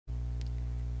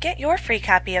Get your free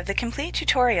copy of the complete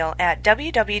tutorial at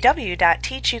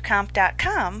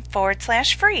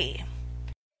www.teachucomp.com/free.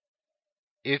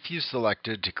 If you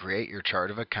selected to create your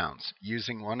chart of accounts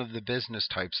using one of the business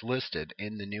types listed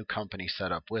in the new company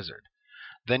setup wizard,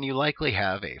 then you likely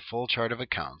have a full chart of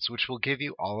accounts which will give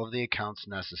you all of the accounts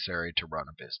necessary to run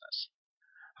a business.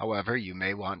 However, you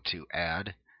may want to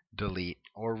add, delete,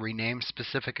 or rename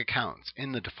specific accounts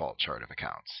in the default chart of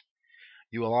accounts.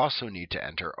 You will also need to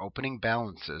enter opening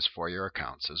balances for your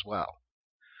accounts as well.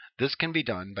 This can be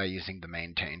done by using the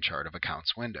Maintain Chart of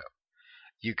Accounts window.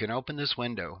 You can open this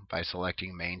window by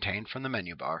selecting Maintain from the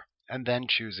menu bar and then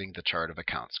choosing the Chart of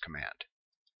Accounts command.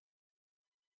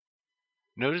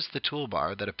 Notice the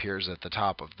toolbar that appears at the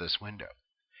top of this window.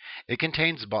 It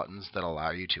contains buttons that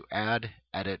allow you to add,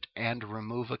 edit, and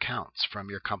remove accounts from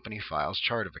your company file's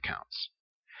chart of accounts.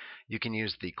 You can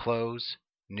use the Close,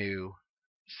 New,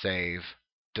 Save,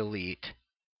 Delete,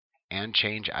 and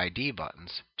Change ID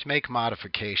buttons to make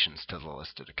modifications to the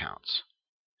listed accounts.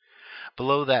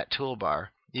 Below that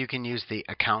toolbar, you can use the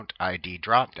Account ID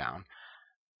dropdown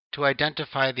to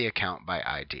identify the account by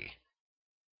ID.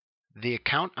 The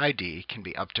account ID can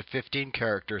be up to 15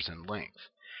 characters in length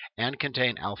and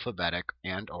contain alphabetic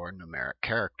and/or numeric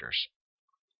characters.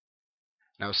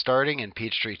 Now, starting in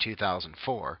Peachtree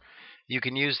 2004, you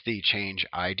can use the Change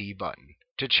ID button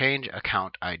to change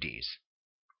account IDs.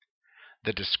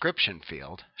 The Description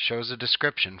field shows a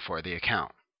description for the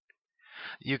account.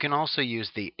 You can also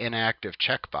use the Inactive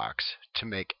checkbox to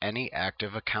make any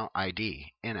active account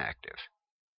ID inactive.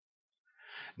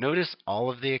 Notice all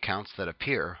of the accounts that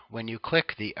appear when you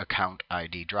click the Account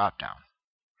ID dropdown.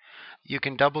 You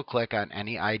can double-click on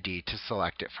any ID to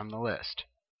select it from the list,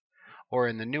 or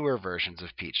in the newer versions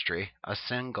of Peachtree, a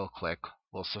single click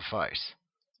will suffice.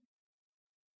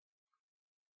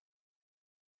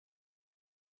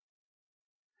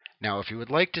 Now, if you would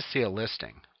like to see a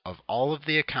listing of all of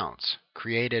the accounts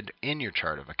created in your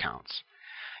chart of accounts,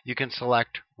 you can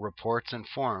select Reports and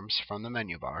Forms from the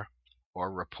menu bar,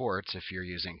 or Reports if you're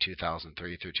using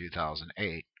 2003 through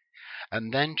 2008,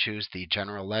 and then choose the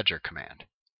General Ledger command.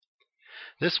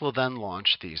 This will then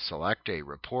launch the Select a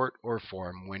Report or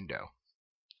Form window.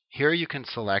 Here you can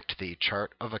select the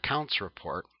Chart of Accounts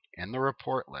report in the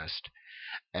report list,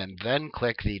 and then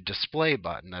click the Display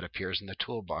button that appears in the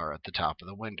toolbar at the top of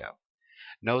the window.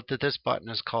 Note that this button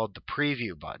is called the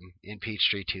Preview button in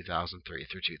Peachtree 2003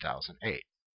 through 2008.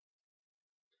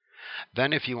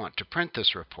 Then if you want to print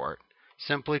this report,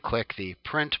 simply click the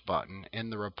Print button in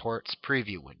the Reports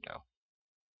Preview window.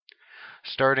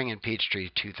 Starting in Peachtree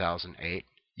 2008,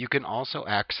 you can also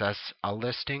access a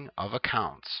listing of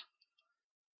accounts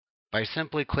by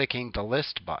simply clicking the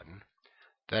List button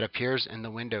that appears in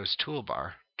the Windows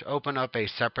toolbar to open up a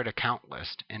separate account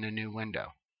list in a new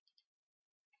window.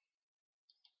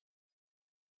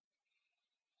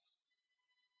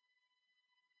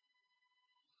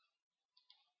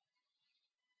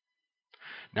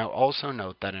 Now also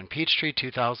note that in Peachtree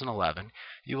 2011,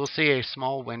 you will see a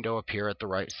small window appear at the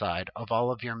right side of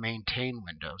all of your Maintain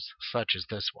windows, such as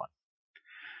this one.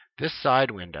 This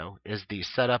side window is the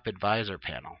Setup Advisor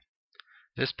panel.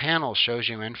 This panel shows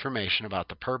you information about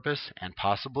the purpose and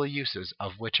possible uses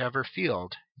of whichever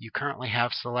field you currently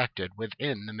have selected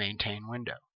within the Maintain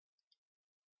window.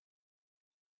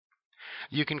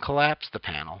 You can collapse the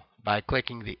panel by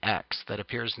clicking the X that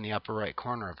appears in the upper right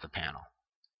corner of the panel.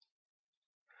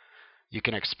 You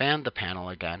can expand the panel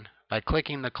again by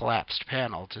clicking the collapsed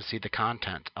panel to see the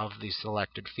content of the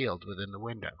selected field within the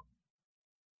window.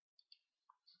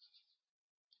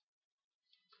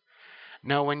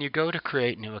 Now, when you go to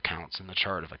create new accounts in the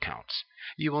chart of accounts,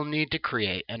 you will need to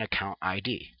create an account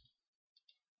ID.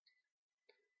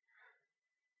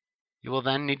 You will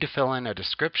then need to fill in a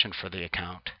description for the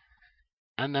account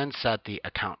and then set the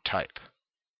account type.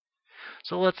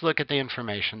 So let's look at the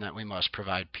information that we must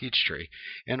provide Peachtree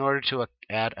in order to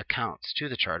add accounts to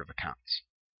the chart of accounts.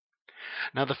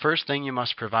 Now, the first thing you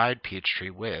must provide Peachtree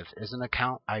with is an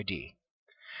account ID.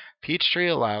 Peachtree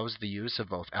allows the use of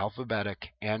both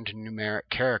alphabetic and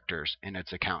numeric characters in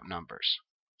its account numbers.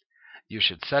 You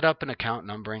should set up an account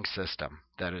numbering system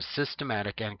that is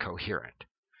systematic and coherent.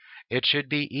 It should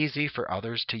be easy for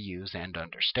others to use and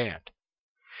understand.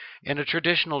 In a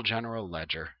traditional general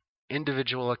ledger,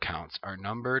 individual accounts are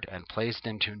numbered and placed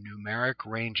into numeric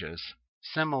ranges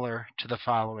similar to the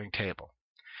following table.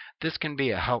 This can be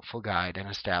a helpful guide in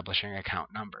establishing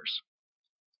account numbers.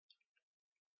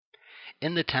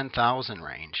 In the 10,000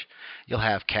 range, you'll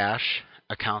have cash,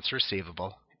 accounts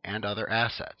receivable, and other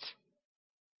assets.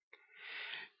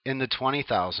 In the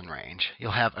 20,000 range,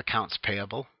 you'll have accounts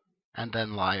payable and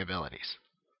then liabilities.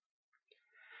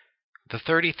 The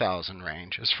 30,000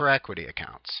 range is for equity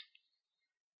accounts.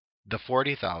 The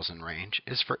 40,000 range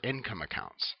is for income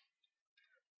accounts.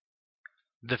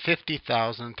 The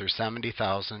 50,000 through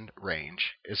 70,000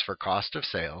 range is for cost of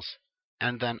sales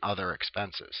and then other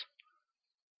expenses.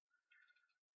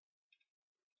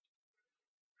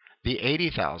 The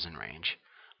 80,000 range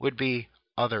would be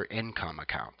other income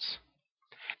accounts,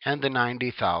 and the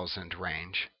 90,000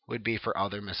 range would be for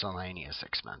other miscellaneous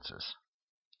expenses.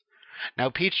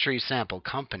 Now, Peachtree sample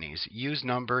companies use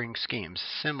numbering schemes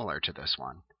similar to this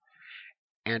one,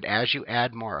 and as you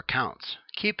add more accounts,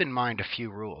 keep in mind a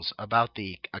few rules about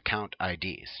the account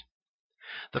IDs.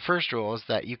 The first rule is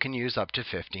that you can use up to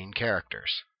 15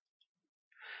 characters.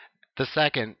 The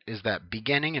second is that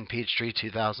beginning in Peachtree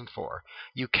 2004,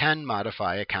 you can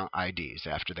modify account IDs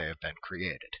after they have been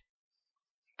created.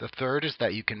 The third is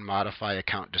that you can modify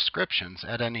account descriptions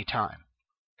at any time.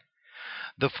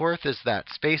 The fourth is that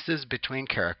spaces between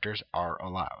characters are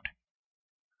allowed.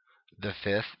 The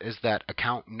fifth is that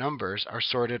account numbers are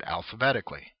sorted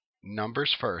alphabetically,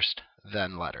 numbers first,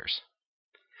 then letters.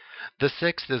 The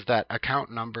sixth is that account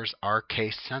numbers are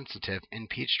case sensitive in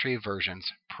Peachtree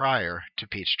versions prior to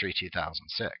Peachtree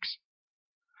 2006.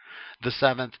 The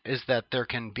seventh is that there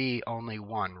can be only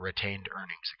one retained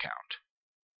earnings account.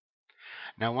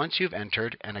 Now, once you've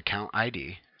entered an account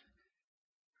ID,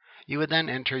 you would then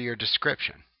enter your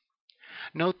description.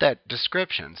 Note that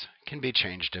descriptions can be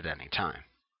changed at any time.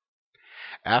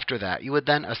 After that, you would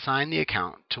then assign the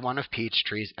account to one of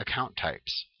Peachtree's account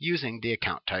types using the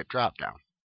account type dropdown.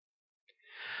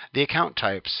 The account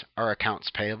types are accounts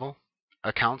payable,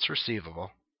 accounts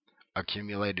receivable,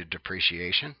 accumulated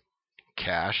depreciation,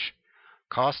 cash,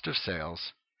 cost of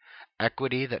sales,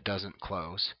 equity that doesn't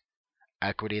close,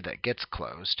 equity that gets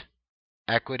closed,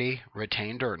 equity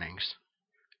retained earnings,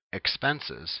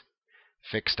 expenses,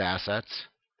 fixed assets,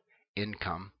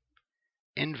 income,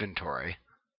 inventory,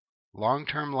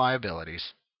 long-term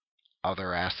liabilities,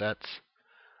 other assets,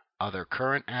 other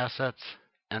current assets,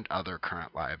 and other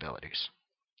current liabilities.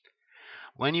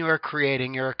 When you are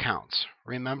creating your accounts,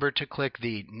 remember to click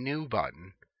the New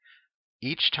button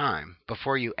each time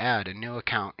before you add a new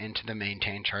account into the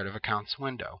Maintain Chart of Accounts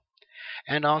window,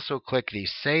 and also click the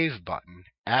Save button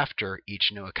after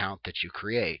each new account that you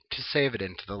create to save it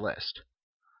into the list.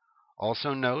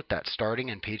 Also note that starting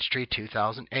in Peachtree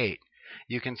 2008,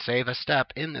 you can save a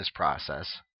step in this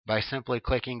process by simply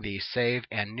clicking the Save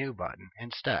and New button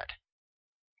instead.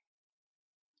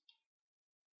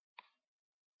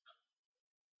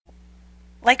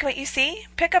 Like what you see?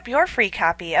 Pick up your free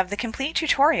copy of the complete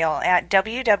tutorial at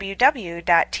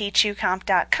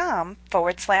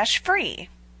www.teachucomp.com/free.